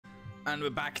And we're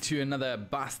back to another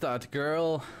bastard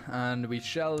girl, and we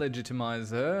shall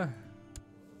legitimize her.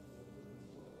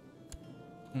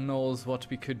 Who knows what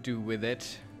we could do with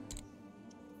it?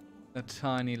 A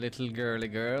tiny little girly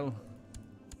girl.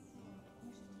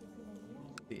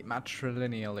 The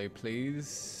matrilineally,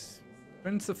 please.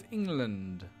 Prince of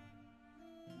England.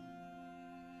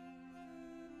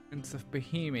 Prince of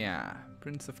Bohemia.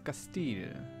 Prince of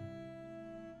Castile.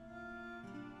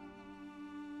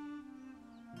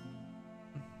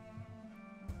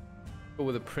 Go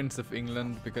with the Prince of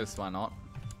England, because why not?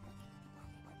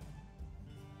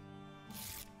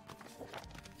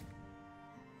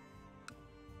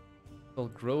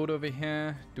 Silk Road over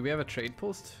here. Do we have a trade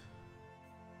post?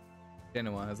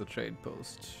 Genoa has a trade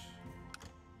post.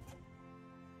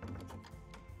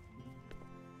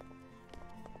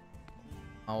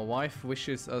 Our wife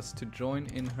wishes us to join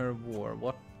in her war.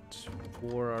 What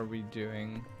war are we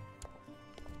doing?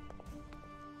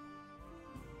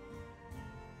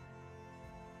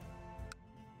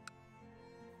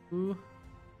 Ooh.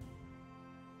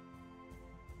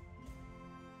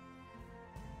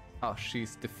 Oh,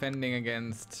 she's defending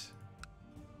against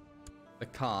the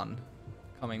Khan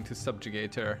coming to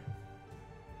subjugate her.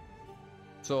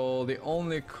 So the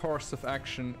only course of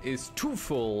action is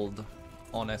twofold,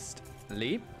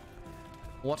 honestly.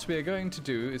 What we are going to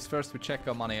do is first we check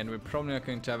our money, and we're probably not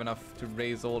going to have enough to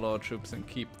raise all our troops and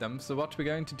keep them. So what we're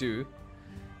going to do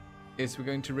is we're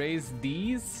going to raise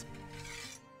these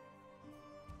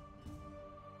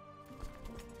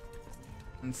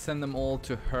and send them all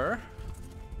to her.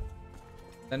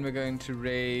 Then we're going to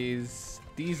raise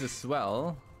these as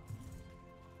well,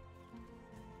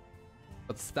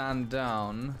 but stand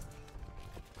down.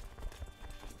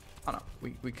 Oh no,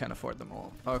 we can afford them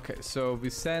all. Okay, so we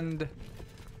send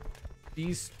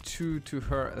these two to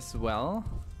her as well,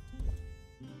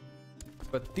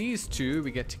 but these two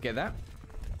we get together,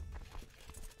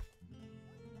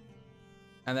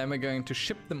 and then we're going to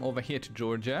ship them over here to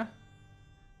Georgia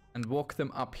and walk them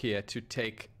up here to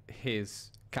take his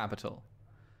capital.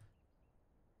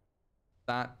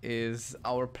 That is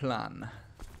our plan.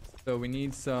 So we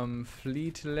need some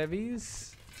fleet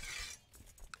levies.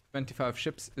 25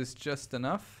 ships is just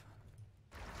enough,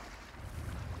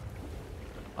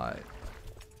 I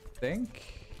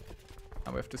think.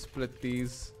 And we have to split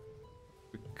these.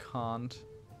 We can't.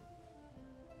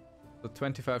 So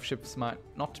 25 ships might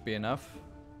not be enough.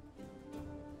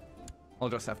 I'll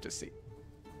just have to see.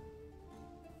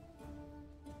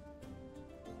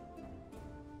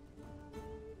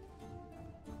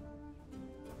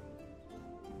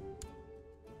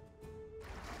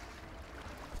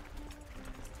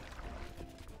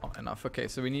 Enough. Okay,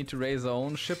 so we need to raise our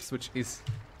own ships, which is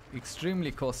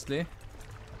extremely costly.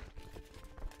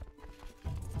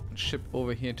 And ship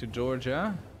over here to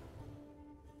Georgia.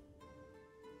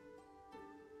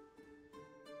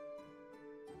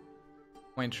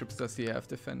 How many troops does he have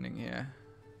defending here?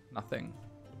 Nothing.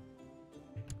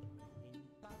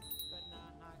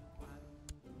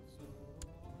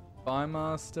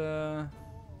 Spymaster.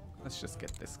 Let's just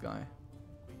get this guy.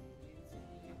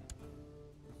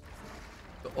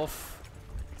 So off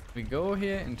we go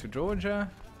here into Georgia.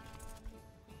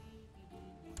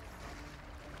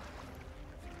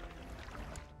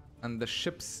 And the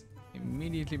ships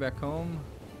immediately back home.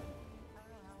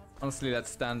 Honestly, let's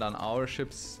stand on our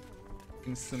ships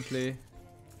instantly.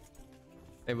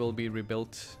 They will be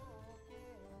rebuilt.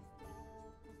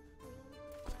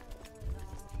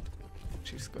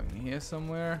 She's going here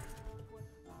somewhere.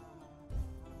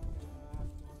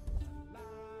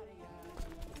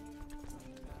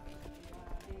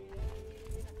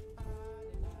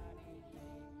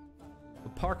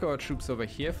 Park our troops over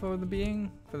here for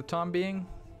the time being.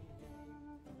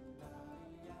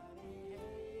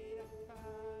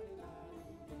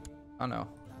 Oh no.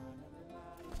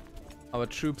 Our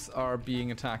troops are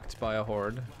being attacked by a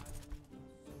horde.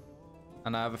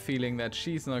 And I have a feeling that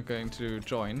she's not going to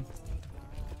join.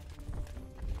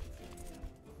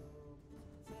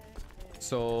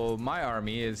 So my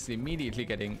army is immediately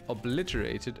getting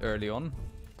obliterated early on.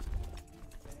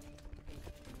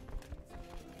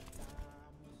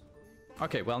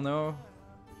 Okay, well no,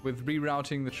 with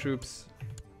rerouting the troops,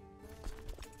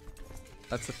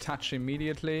 let's attach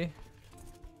immediately.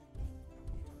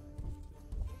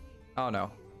 Oh no,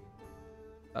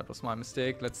 that was my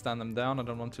mistake. Let's stand them down, I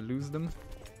don't want to lose them.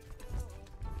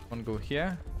 One go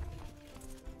here.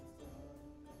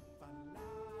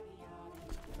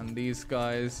 And these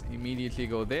guys immediately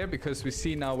go there, because we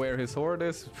see now where his horde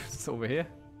is. It's over here.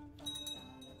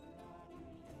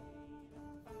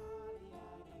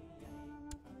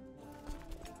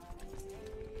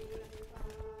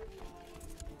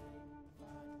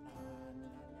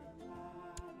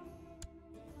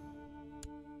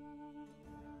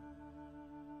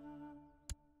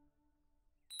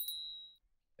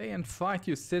 Stay and fight,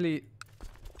 you silly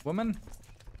woman.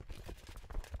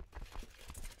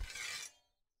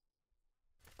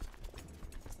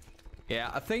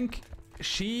 Yeah, I think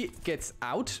she gets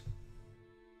out.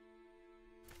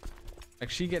 Like,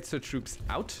 she gets her troops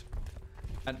out.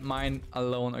 And mine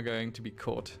alone are going to be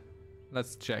caught.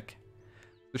 Let's check.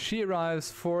 So she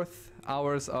arrives 4th.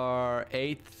 Ours are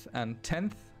 8th and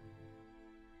 10th.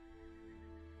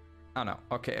 Oh no.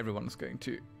 Okay, everyone's going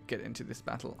to get into this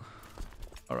battle.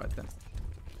 Alright then.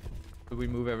 So we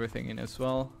move everything in as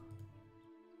well.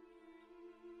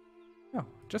 No,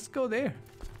 just go there.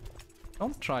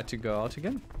 Don't try to go out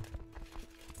again.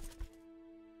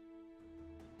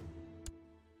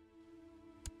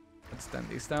 Let's stand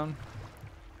these down.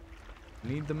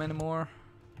 Need them anymore.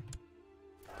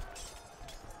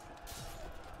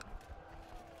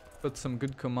 Put some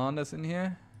good commanders in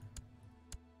here.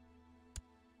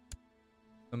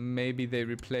 So maybe they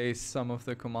replace some of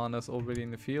the commanders already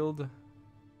in the field.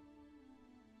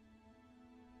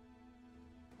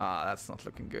 Ah, that's not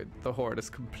looking good. The horde is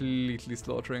completely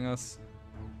slaughtering us.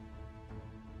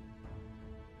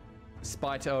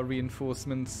 Despite our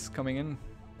reinforcements coming in.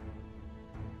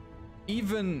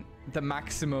 Even the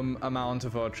maximum amount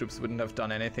of our troops wouldn't have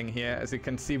done anything here. As you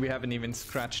can see, we haven't even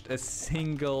scratched a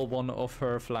single one of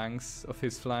her flanks, of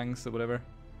his flanks or whatever.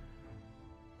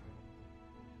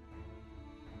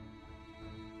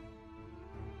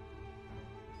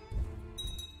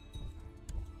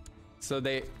 So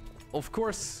they, of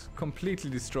course, completely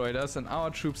destroyed us, and our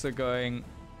troops are going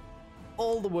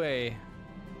all the way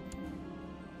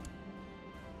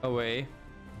away.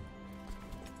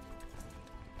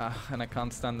 Ah, and I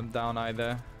can't stand them down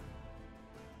either.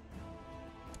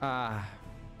 Ah.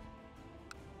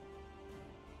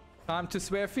 Time to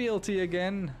swear fealty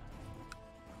again.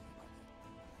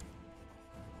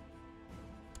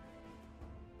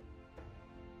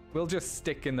 We'll just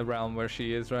stick in the realm where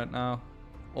she is right now.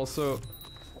 Also,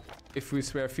 if we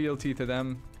swear fealty to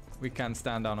them, we can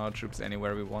stand down our troops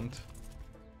anywhere we want.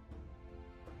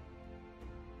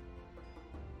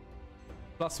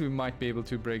 Plus, we might be able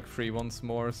to break free once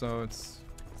more, so it's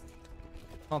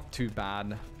not too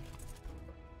bad.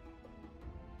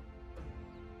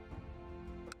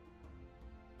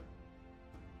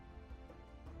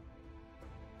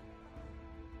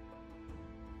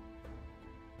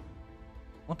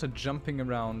 What a jumping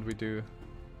around we do.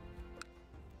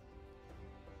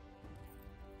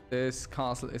 This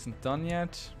castle isn't done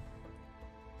yet.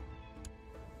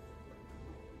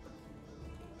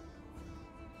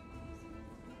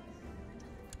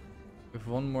 With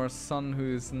one more son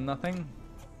who is nothing.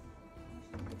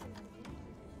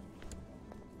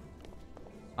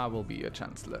 I will be a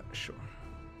chancellor, sure.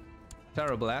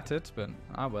 Terrible at it, but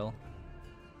I will.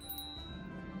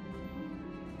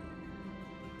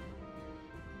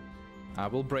 I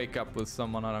will break up with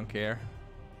someone, I don't care.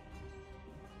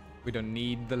 We don't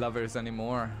need the lovers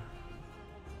anymore.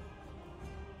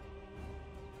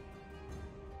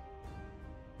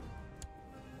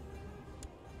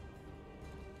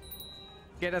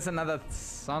 Get us another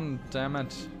son, damn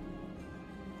it.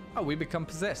 Oh, we become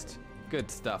possessed.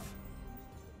 Good stuff.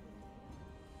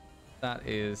 That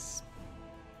is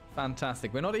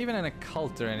fantastic. We're not even in a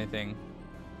cult or anything.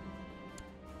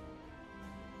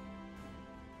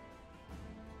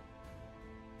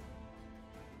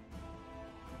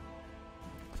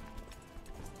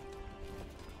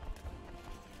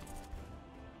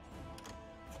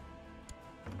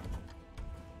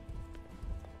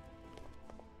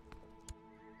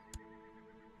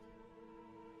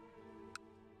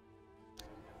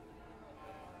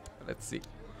 Let's see.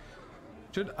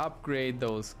 Should upgrade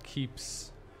those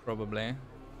keeps, probably.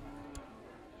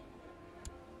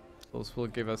 Those will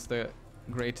give us the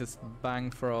greatest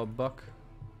bang for our buck.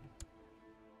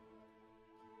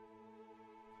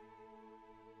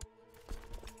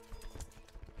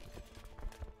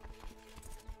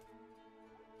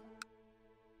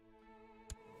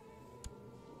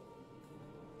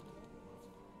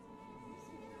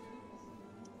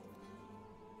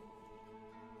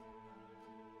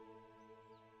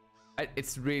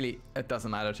 It's really, it doesn't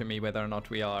matter to me whether or not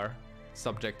we are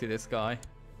subject to this guy.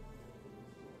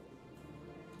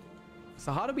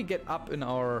 So how do we get up in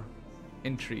our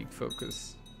intrigue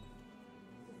focus?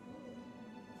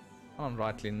 I don't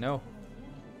rightly know.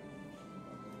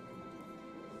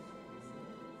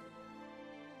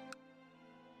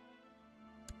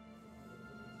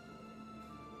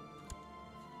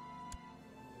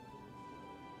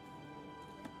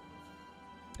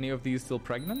 Any of these still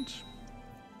pregnant?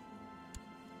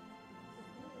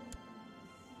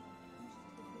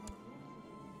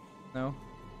 No.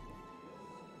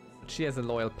 But she has a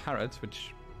loyal parrot,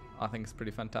 which I think it's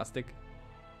pretty fantastic.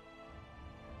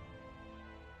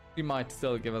 He might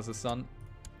still give us a son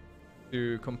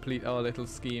to complete our little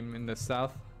scheme in the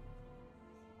south.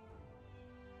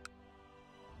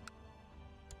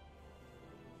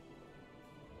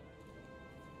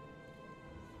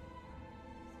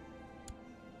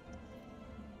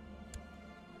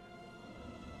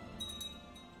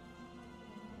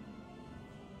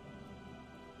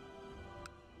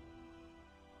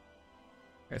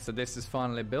 Okay, so this is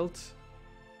finally built.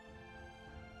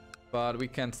 But we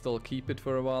can still keep it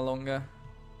for a while longer.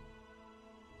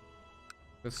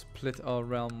 We'll split our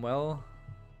realm well.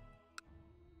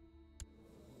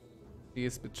 He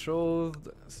is betrothed,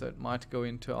 so it might go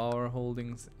into our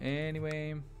holdings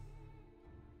anyway.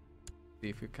 See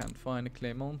if we can't find a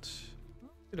claimant.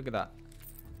 Look at that.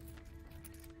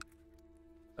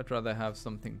 I'd rather have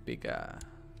something bigger.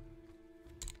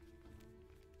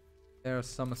 There are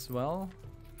some as well.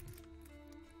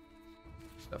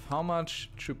 How much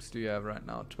troops do you have right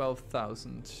now?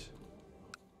 12,000.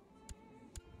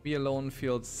 We alone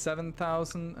field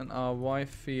 7,000 and our wife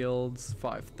fields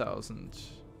 5,000.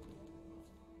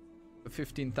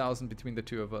 15,000 between the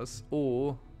two of us.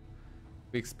 Or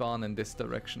we expand in this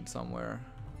direction somewhere.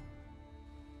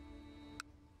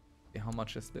 Okay, how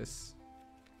much is this?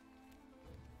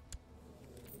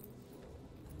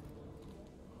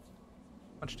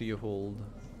 How much do you hold?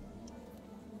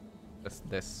 Just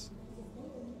this.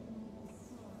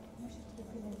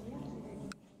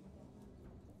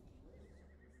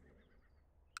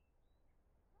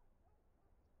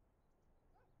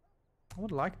 I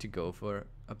would like to go for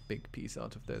a big piece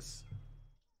out of this.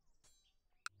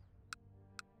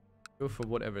 Go for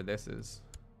whatever this is.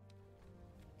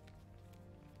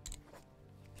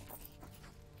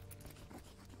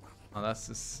 Oh, that's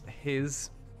just his.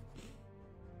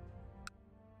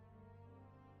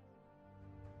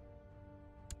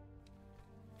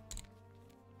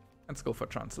 Let's go for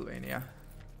Transylvania.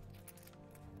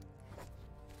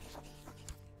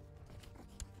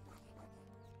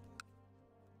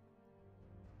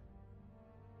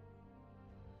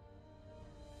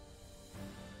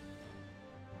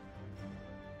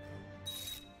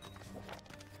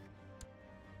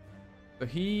 So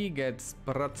he gets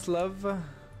Bratslav.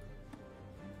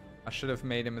 I should have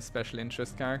made him a special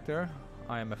interest character.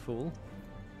 I am a fool.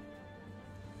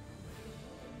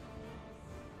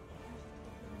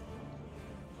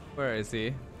 Where is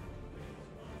he?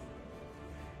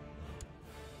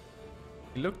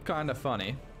 He looked kind of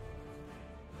funny.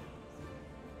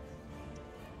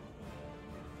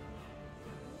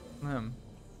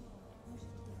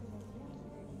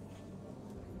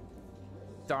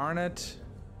 Darn it.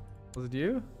 Was it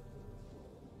you?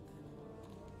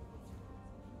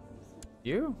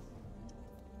 You?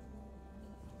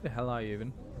 Who the hell are you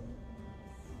even?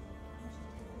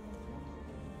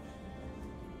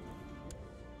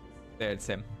 There, it's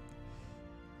him.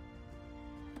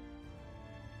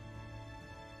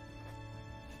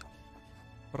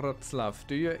 Bratslav,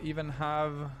 do you even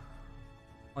have...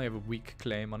 I have a weak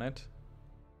claim on it.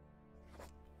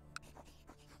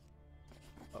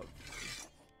 Oh.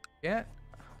 Yeah.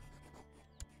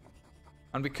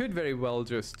 And we could very well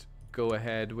just go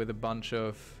ahead with a bunch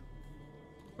of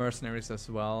mercenaries as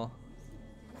well.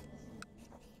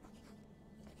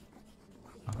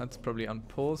 Let's probably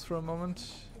unpause for a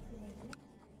moment.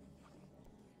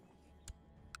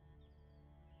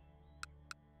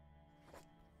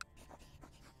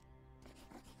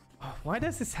 Why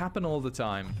does this happen all the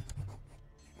time?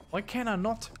 Why can I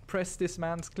not press this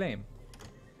man's claim?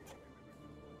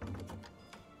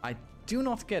 I do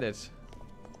not get it.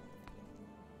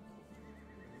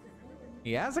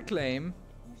 He has a claim.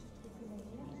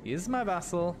 He is my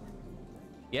vassal.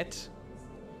 Yet,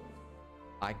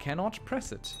 I cannot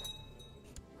press it.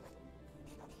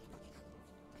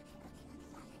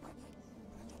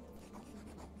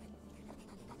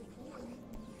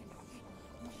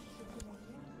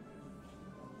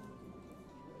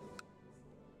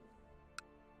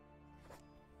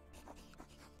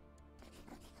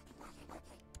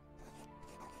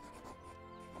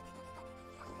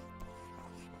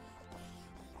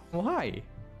 Why?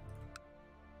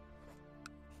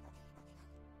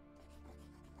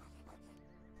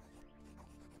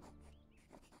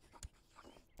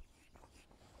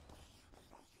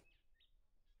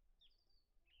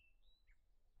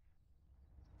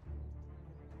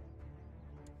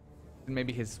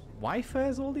 Maybe his wife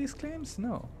has all these claims?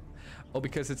 No. Oh,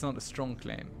 because it's not a strong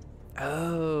claim.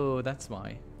 Oh, that's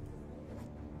why.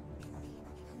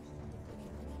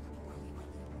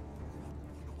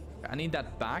 I need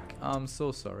that back. I'm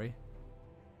so sorry.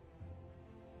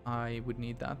 I would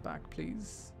need that back,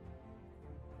 please.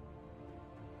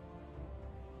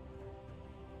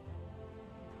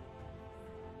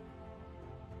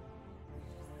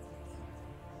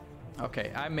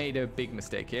 Okay, I made a big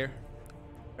mistake here.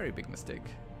 Very big mistake.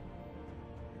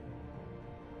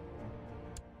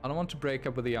 I don't want to break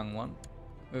up with the young one.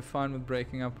 We're fine with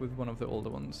breaking up with one of the older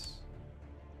ones.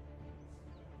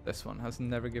 This one has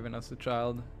never given us a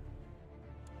child.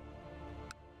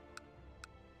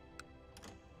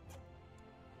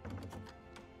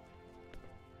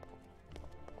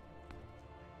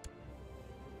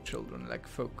 Children like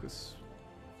focus.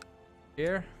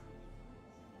 Here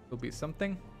will be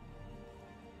something.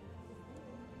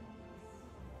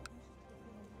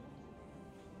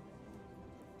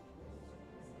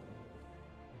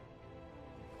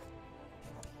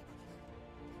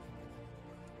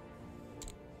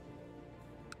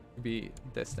 Be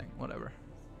this thing, whatever.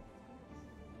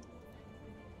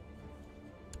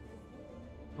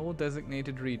 No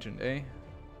designated region, eh?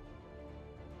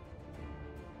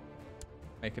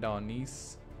 Make it our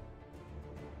niece.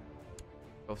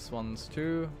 Of swans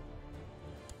too.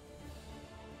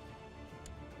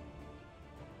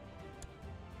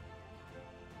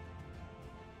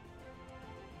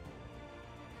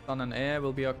 Son and heir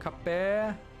will be our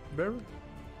cupbearer.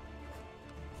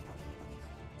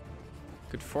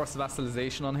 Could force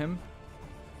vassalization on him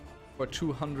for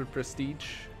 200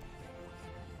 prestige.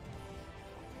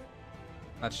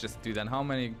 Let's just do that. How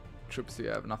many troops do you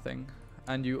have? Nothing.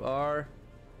 And you are...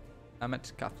 I'm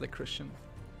at Catholic Christian.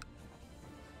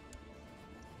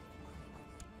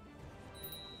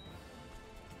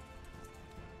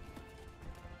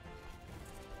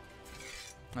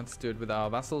 Let's do it with our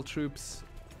vassal troops.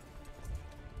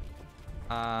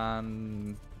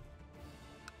 And...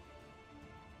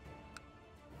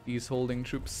 these holding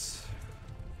troops.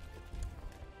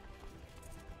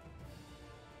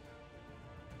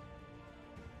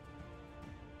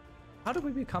 How do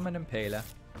we become an impaler?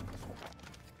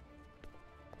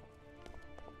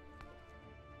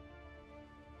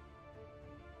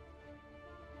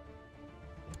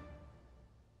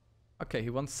 Okay, he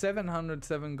wants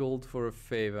 707 gold for a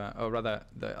favor, or rather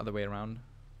the other way around.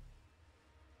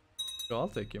 So I'll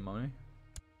take your money.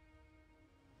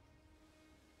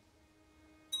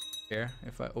 Here,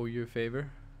 if I owe you a favor.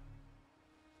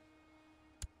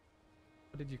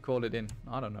 What did you call it in?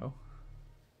 I don't know.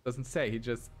 Doesn't say, he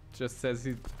just says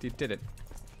he did it.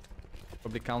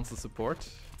 Probably council support.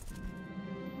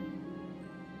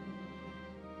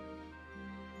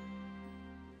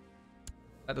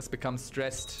 Let us become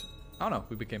stressed. Oh no,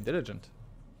 we became diligent.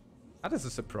 That is a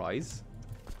surprise.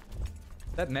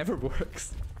 That never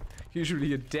works. Usually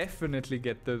you definitely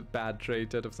get the bad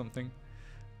trait out of something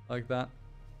like that.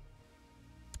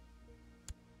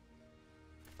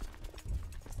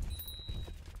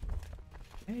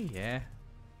 Hey, yeah.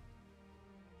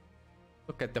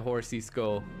 Look at the horsies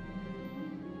go.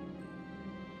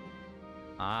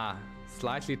 Ah,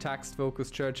 slightly tax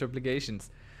focused church obligations.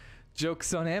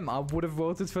 Joke's on him, I would have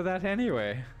voted for that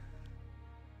anyway.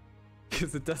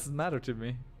 Because it doesn't matter to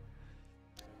me.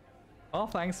 Oh,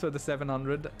 thanks for the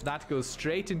 700. That goes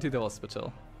straight into the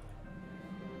hospital.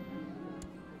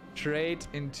 Straight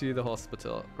into the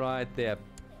hospital. Right there.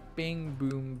 Bing,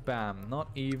 boom, bam. Not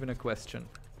even a question.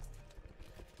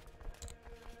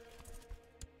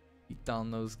 Beat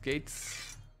down those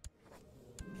gates.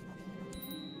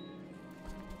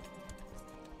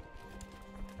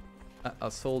 Let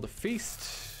us hold a feast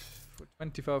for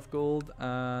 25 gold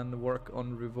and work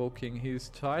on revoking his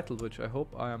title, which I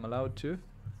hope I am allowed to.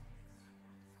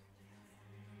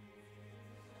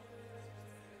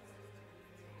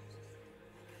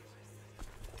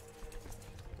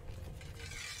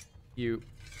 You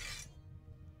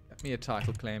get me a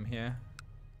title claim here.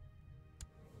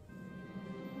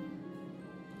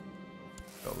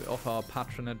 So we offer our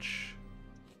patronage.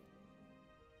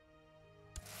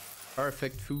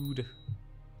 Perfect food.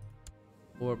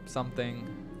 Or something.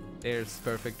 There's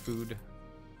perfect food.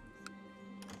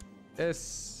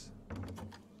 This.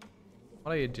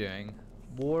 What are you doing?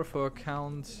 War for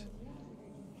Count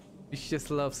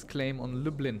Vichyslav's claim on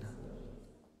Lublin.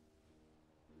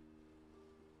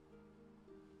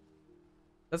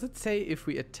 Does it say if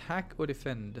we attack or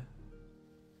defend?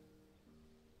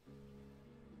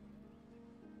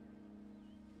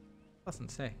 Doesn't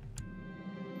say.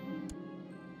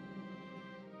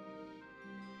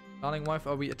 Darling wife,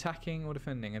 are we attacking or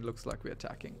defending? It looks like we're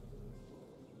attacking.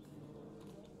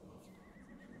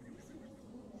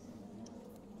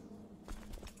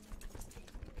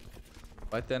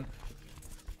 Right then.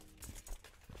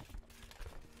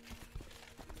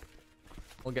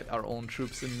 We'll get our own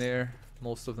troops in there.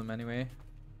 Most of them anyway.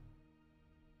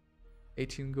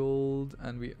 18 gold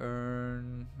and we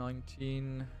earn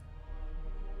 19.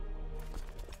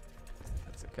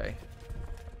 That's okay.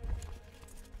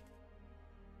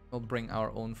 We'll bring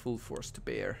our own full force to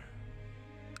bear.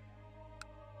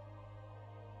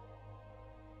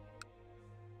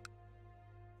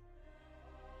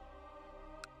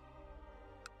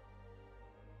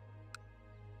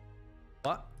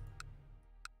 What?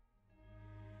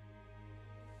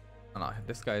 Oh no,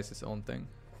 this guy is his own thing.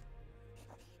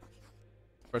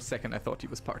 For a second I thought he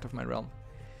was part of my realm.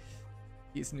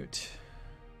 He's Newt.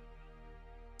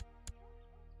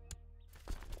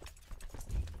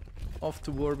 Off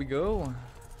to war we go.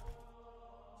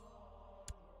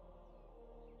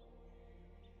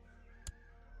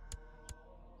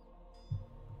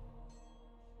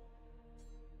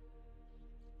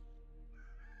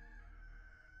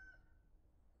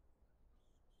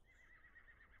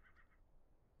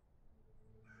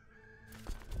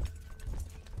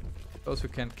 Those who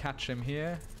can catch him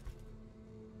here.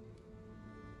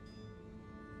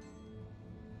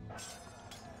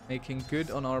 Making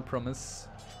good on our promise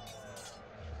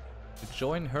to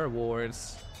join her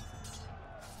wars.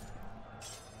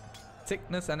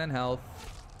 Sickness and in health.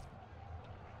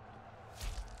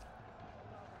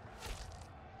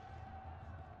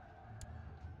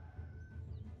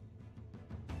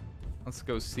 Let's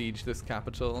go siege this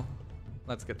capital.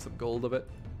 Let's get some gold of it.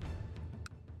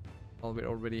 While we're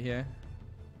already here.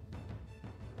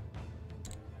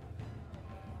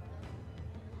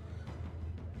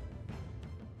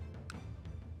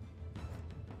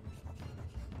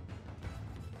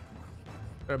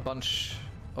 There are a bunch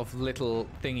of little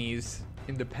thingies,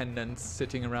 independents,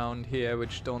 sitting around here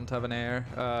which don't have an heir.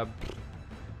 A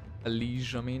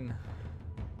liege, I mean.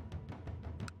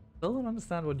 Still don't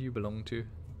understand what you belong to.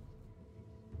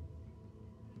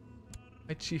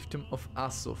 My chiefdom of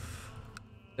Asuf.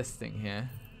 This thing here.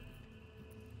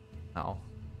 Oh.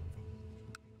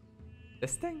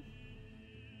 This thing?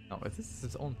 No, this is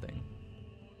its own thing.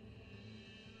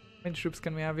 How many troops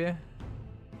can we have here?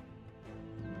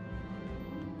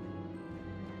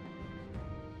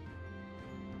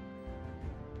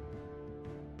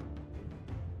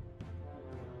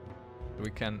 We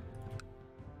can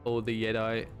owe the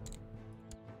Jedi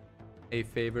a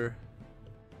favor.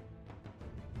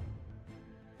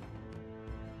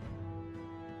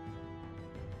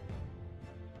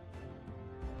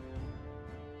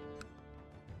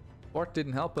 Fort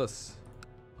didn't help us.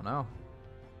 Oh no.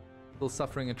 Still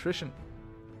suffering attrition.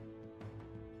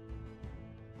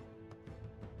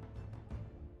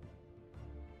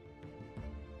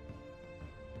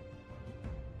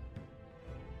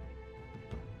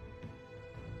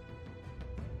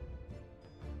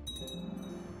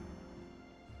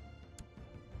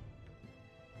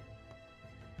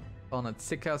 Barnett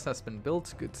Sick House has been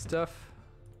built, good stuff.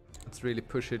 Let's really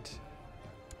push it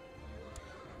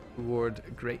toward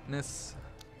greatness.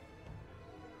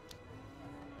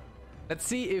 Let's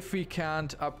see if we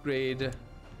can't upgrade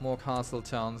more castle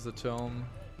towns at home.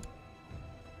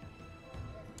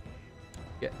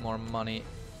 Get more money.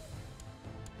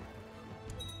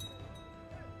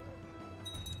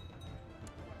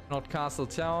 Not castle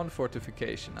town,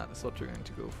 fortification. That is what we're going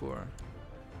to go for.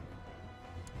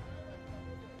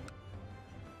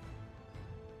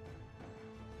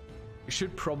 We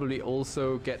should probably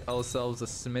also get ourselves a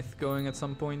smith going at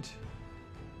some point.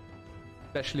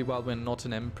 Especially while we're not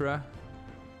an emperor.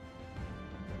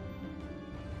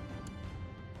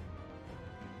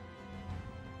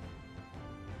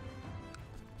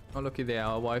 Oh, looky there,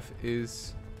 our wife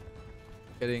is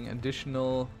getting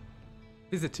additional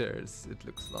visitors, it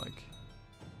looks like.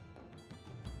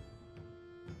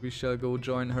 We shall go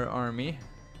join her army.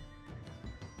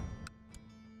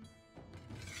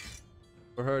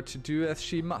 For her to do as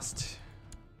she must.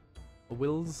 Or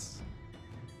wills.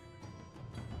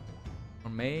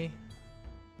 Or may.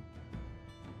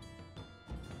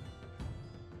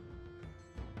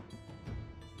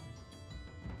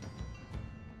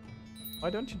 Why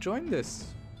don't you join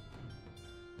this?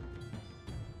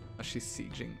 Oh, she's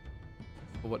sieging.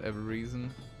 For whatever reason.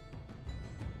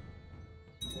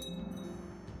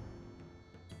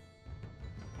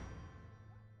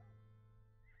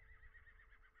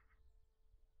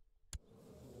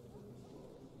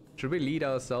 Should we lead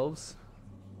ourselves?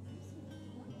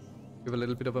 Give a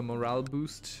little bit of a morale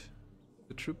boost to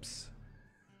the troops.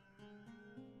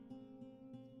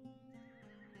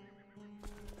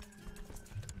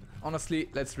 Honestly,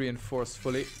 let's reinforce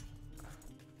fully.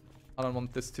 I don't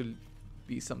want this to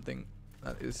be something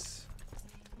that is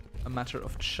a matter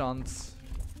of chance.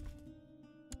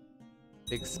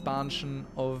 The expansion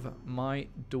of my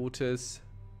daughter's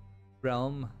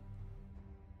realm.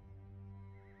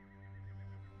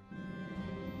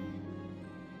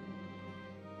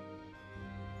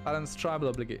 Balance tribal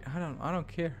obligation. I don't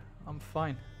care. I'm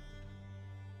fine.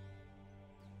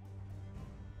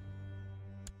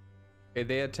 Okay,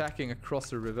 they're attacking across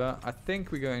the river. I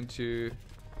think we're going to...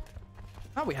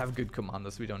 Ah, we have good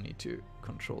commanders. We don't need to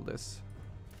control this.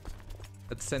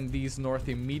 Let's send these north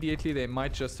immediately. They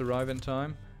might just arrive in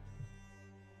time.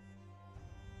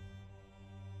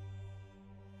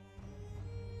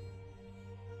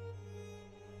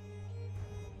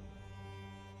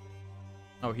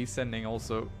 Oh, he's sending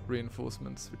also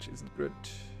reinforcements, which isn't good.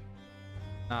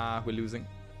 Ah, we're losing.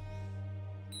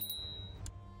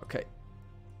 Okay.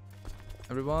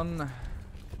 Everyone,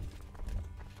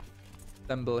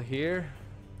 assemble here.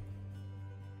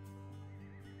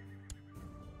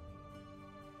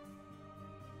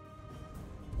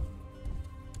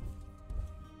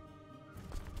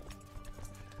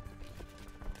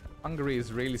 Hungary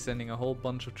is really sending a whole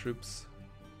bunch of troops.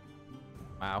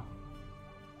 Wow.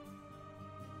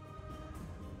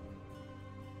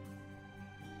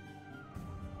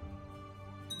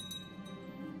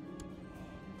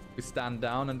 We stand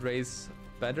down and raise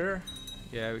better?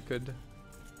 Yeah, we could.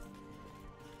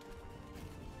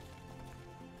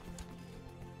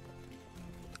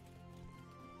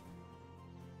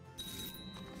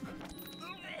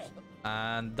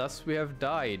 And thus we have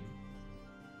died.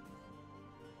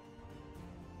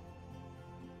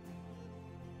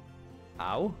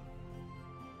 Ow.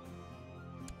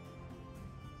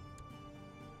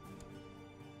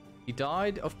 He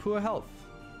died of poor health.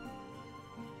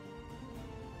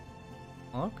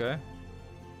 Okay.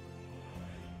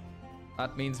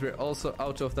 That means we're also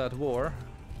out of that war.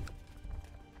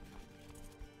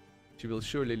 She will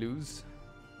surely lose.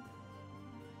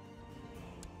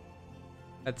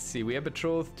 Let's see, we are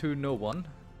betrothed to no one.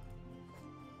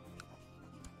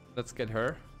 Let's get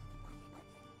her.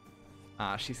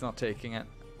 Ah, she's not taking it.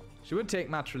 She would take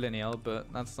matrilineal,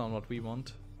 but that's not what we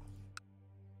want.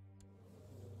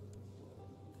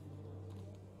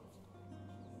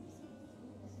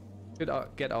 Could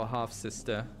get our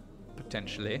half-sister,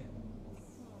 potentially.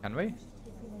 Can we?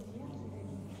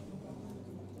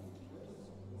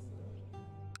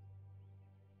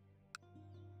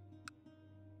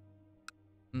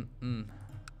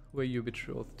 Who are you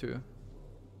betrothed to?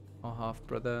 Our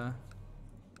half-brother.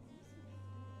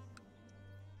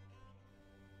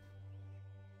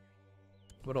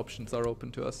 What options are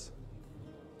open to us?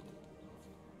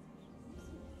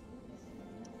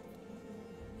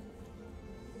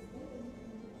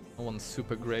 No one's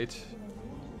super great.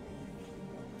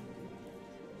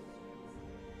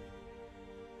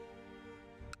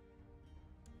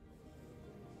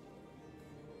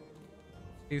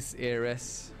 Is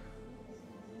heiress.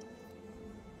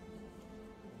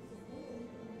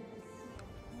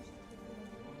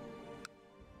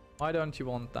 Why don't you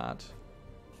want that?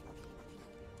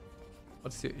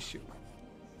 What's your issue?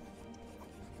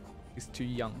 He's too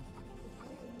young.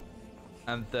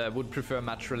 And would prefer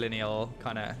matrilineal,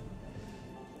 kinda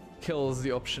kills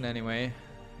the option anyway.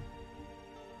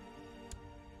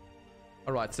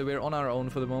 Alright, so we're on our own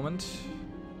for the moment.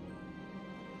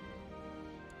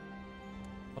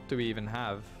 What do we even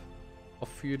have? Of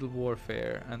feudal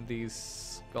warfare and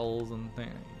these skulls and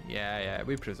things. Yeah,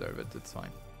 we preserve it, it's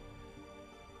fine.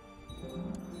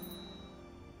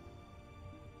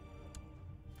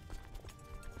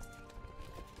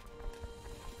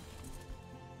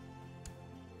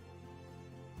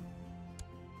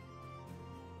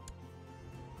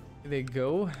 Here they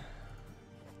go.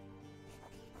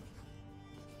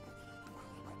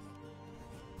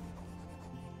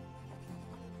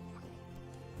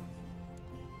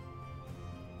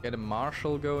 Get a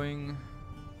marshal going.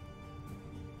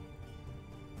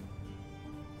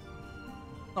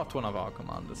 Not one of our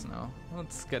commanders now.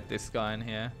 Let's get this guy in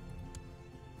here.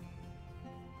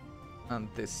 And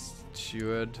this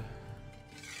steward.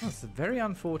 That's very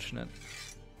unfortunate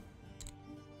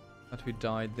that we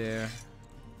died there.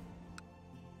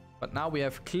 But now we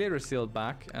have Clearasil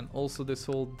back and also this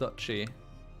whole duchy.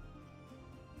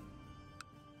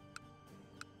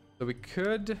 So we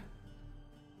could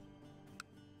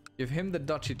give him the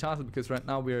duchy title because right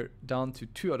now we're down to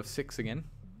 2 out of 6 again.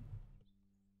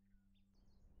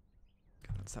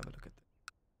 Okay, let's have a look at that.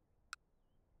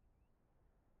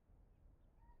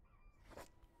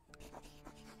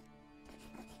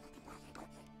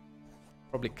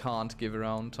 Probably can't give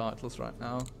around titles right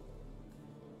now.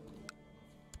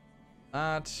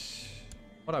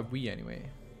 What are we anyway?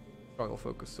 Struggle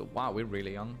focus. So wow, we're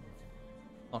really young.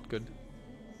 Not good.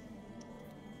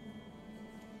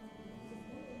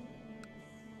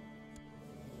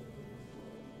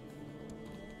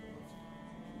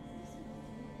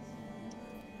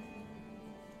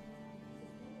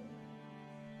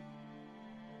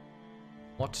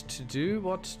 What to do?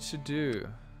 What to do?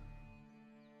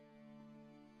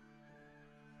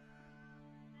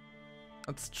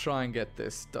 Let's try and get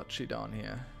this duchy down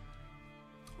here.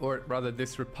 Or rather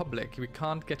this republic. We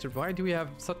can't get it. Why do we have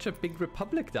such a big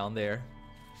republic down there?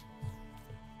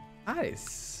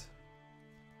 Nice.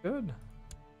 Good.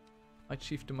 High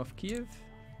Chiefdom of Kiev.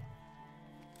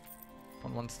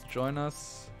 One wants to join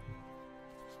us.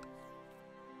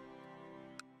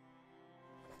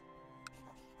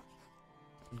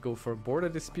 Go for a border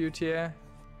dispute here.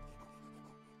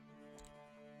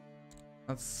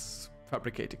 Let's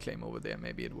fabricate a claim over there.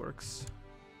 Maybe it works.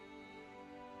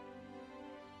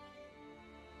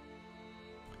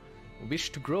 Wish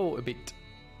to grow a bit.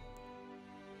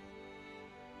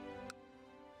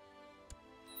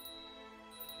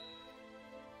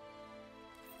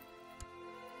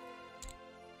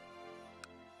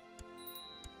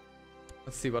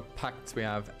 Let's see what pacts we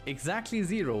have. Exactly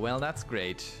 0. Well, that's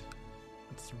great.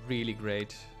 That's really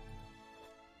great.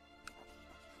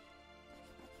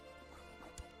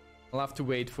 I'll have to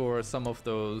wait for some of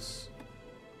those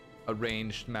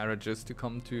arranged marriages to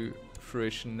come to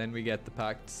fruition, then we get the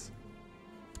pacts.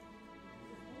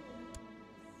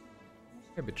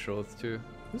 You're betrothed too.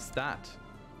 Who's that?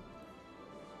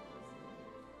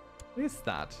 Who is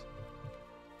that?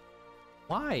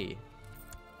 Why?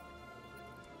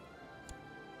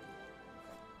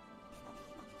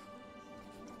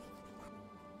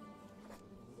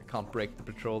 I can't break the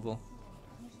betrothal.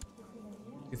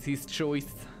 It's his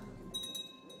choice.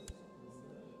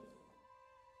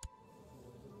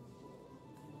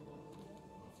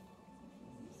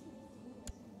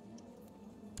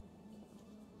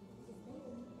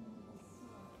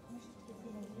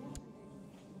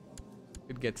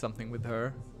 Could get something with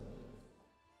her.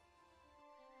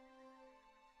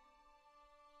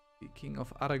 The King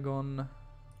of Aragon.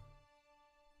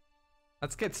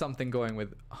 Let's get something going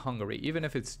with Hungary, even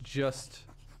if it's just...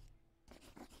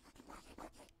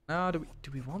 No,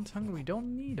 do we want Hungary? We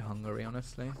don't need Hungary,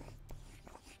 honestly.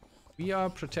 We are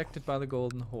protected by the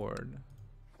Golden Horde.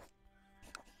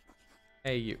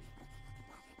 Hey, you.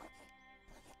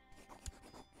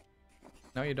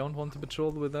 No, you don't want to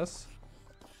betroth with us?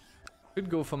 Could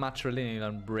go for matrilineal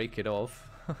and break it off.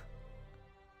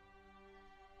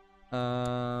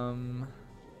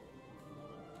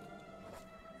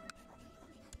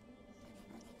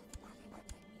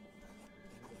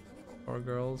 Poor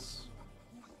girls.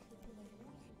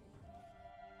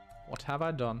 What have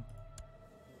I done?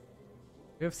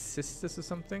 You have sisters or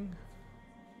something?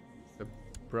 The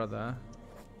brother.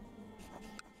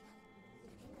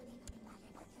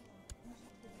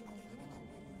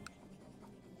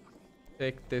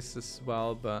 Take this as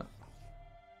well, but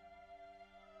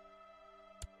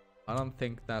I don't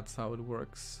think that's how it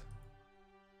works.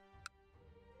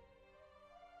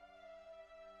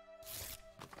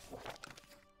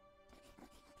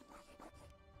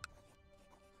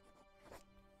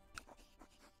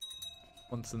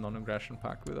 Wants a non-aggression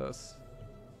pact with us.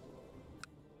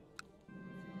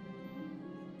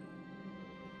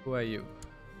 Who are you?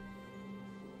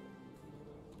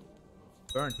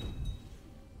 Burn.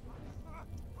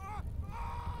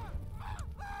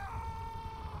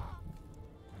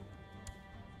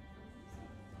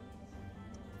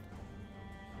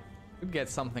 Could get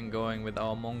something going with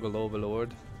our Mongol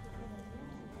overlord.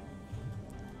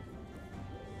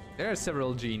 There are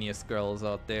several genius girls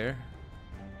out there.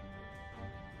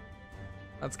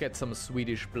 Let's get some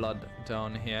Swedish blood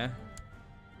down here.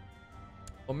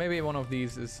 Or maybe one of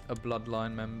these is a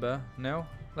bloodline member. No?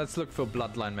 Let's look for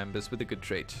bloodline members with a good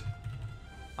trait.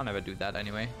 I'll never do that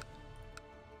anyway.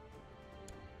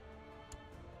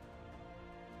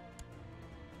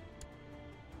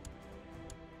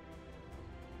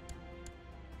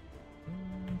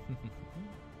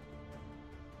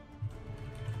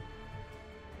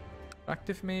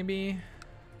 Attractive maybe?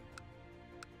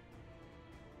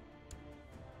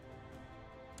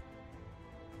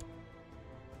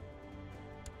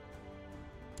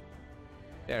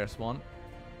 There's one.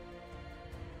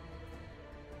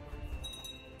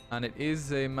 And it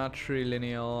is a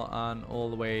matrilineal and all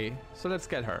the way. So let's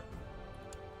get her.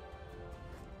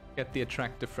 Get the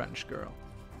attractive French girl.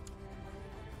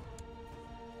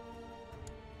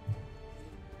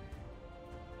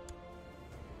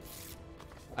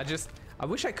 I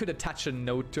wish I could attach a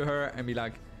note to her and be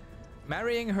like,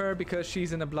 marrying her because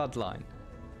she's in a bloodline.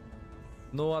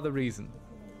 No other reason.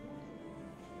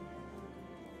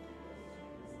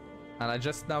 And I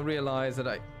just now realized that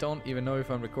I don't even know if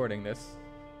I'm recording this.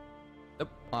 Nope,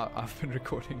 I've been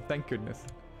recording, thank goodness.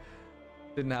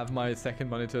 Didn't have my second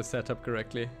monitor set up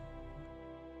correctly.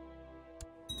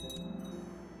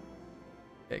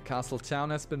 Okay, Castle Town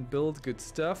has been built, good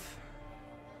stuff.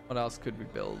 What else could we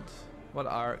build? What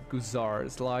are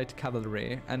Guisards? Light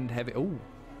cavalry and heavy. Oh,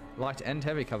 light and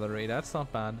heavy cavalry. That's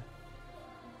not bad.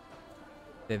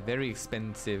 They're very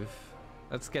expensive.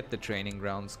 Let's get the training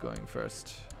grounds going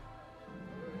first.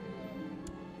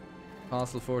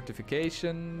 Castle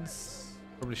fortifications.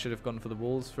 Probably should have gone for the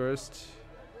walls first.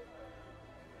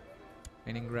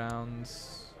 Training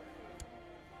grounds.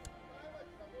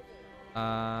 The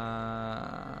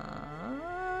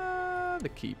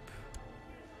keep.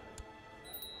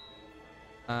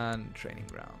 And training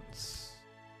grounds.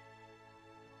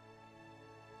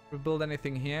 We build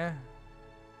anything here?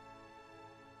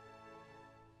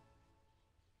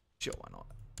 Sure, why not?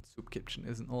 Soup kitchen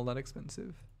isn't all that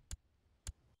expensive.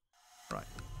 Right,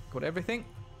 got everything.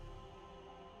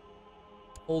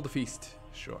 All the feast,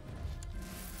 sure.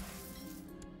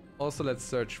 Also, let's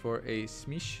search for a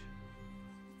smish.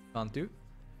 Can't do.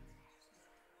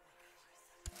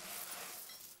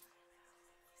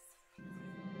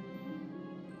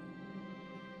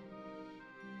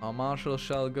 Our marshal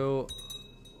shall go.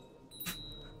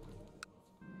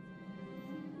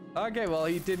 Okay, well,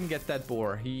 he didn't get that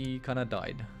boar. He kind of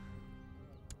died.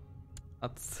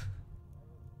 That's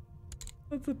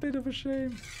a bit of a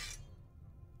shame.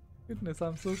 Goodness,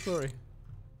 I'm so sorry.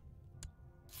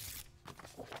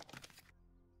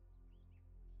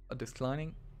 A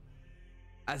declining,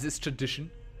 as is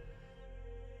tradition.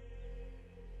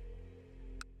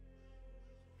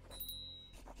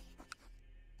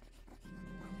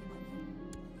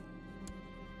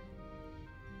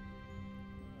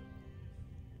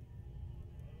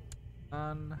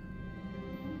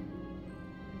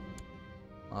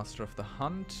 Master of the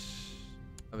Hunt.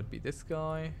 That would be this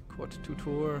guy. Quad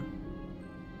tutor.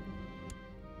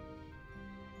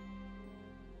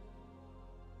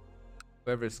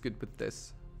 Whoever is good with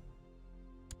this.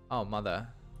 Oh, mother.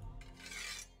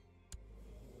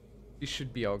 She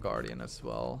should be our guardian as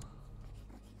well.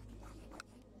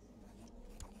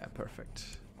 Yeah,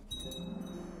 perfect.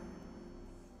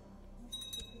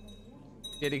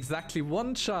 Get exactly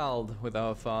one child with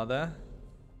our father.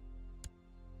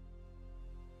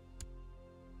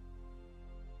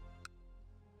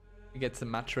 He gets a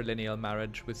matrilineal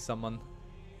marriage with someone.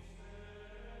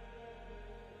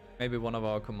 Maybe one of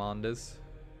our commanders.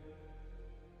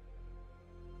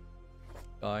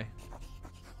 Guy.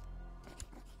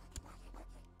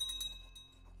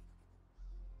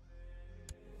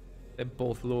 They're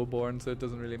both lowborn, so it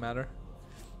doesn't really matter.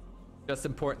 Just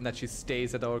important that she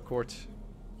stays at our court.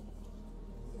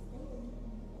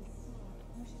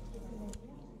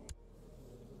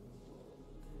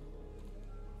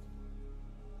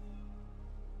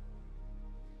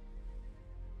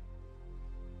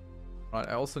 Right,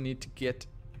 I also need to get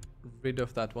rid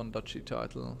of that one duchy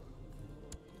title.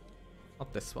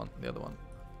 Not this one, the other one.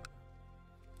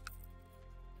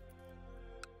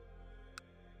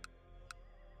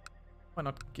 Why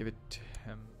not give it to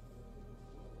him?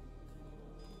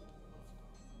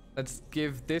 Let's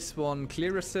give this one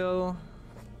Clearasil.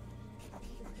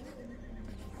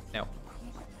 No.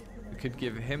 We could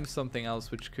give him something else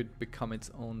which could become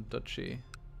its own duchy.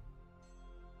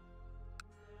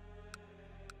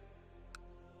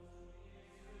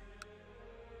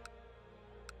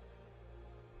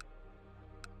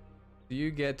 Do you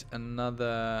get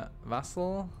another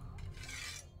vassal?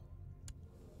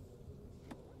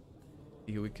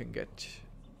 Here we can get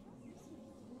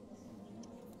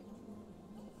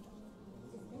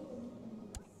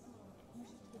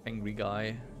angry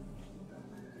guy.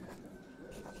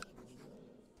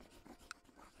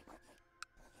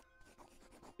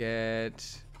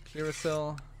 Get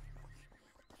Clearasil.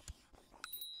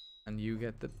 And you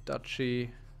get the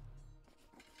duchy.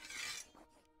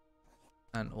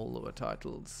 And all of our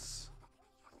titles.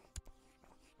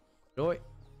 Joy.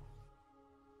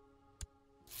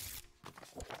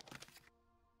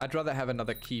 I'd rather have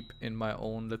another keep in my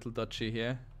own little duchy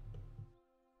here.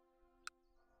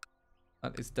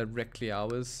 That is directly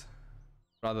ours.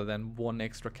 Rather than one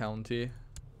extra county.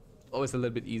 Always a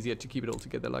little bit easier to keep it all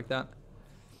together like that.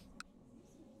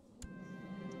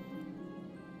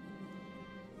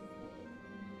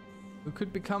 Who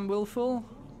could become willful?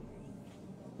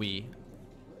 We.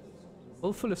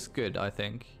 Willful is good, I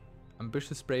think.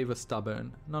 Ambitious, brave, or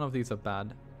stubborn. None of these are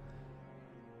bad.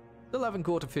 Still haven't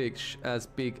caught a fish as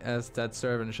big as that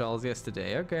servant Charles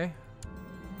yesterday. Okay.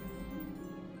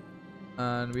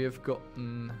 And we have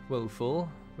gotten willful.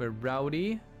 We're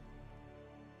rowdy.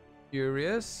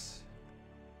 Furious.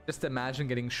 Just imagine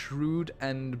getting shrewd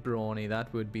and brawny.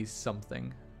 That would be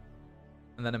something.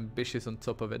 And then ambitious on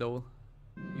top of it all.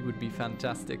 He would be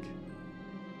fantastic.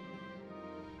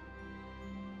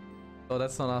 Oh,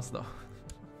 that's not us though.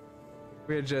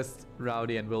 We're just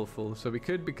rowdy and willful, so we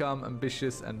could become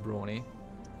ambitious and brawny.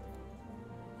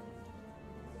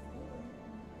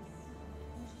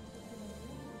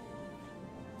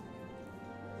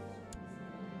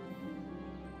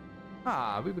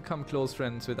 Ah, we become close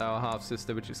friends with our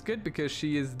half-sister, which is good because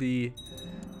she is the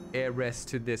heiress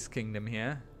to this kingdom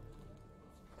here.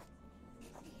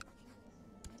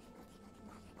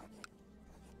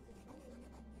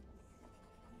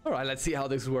 Alright, let's see how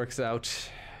this works out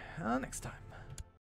next time.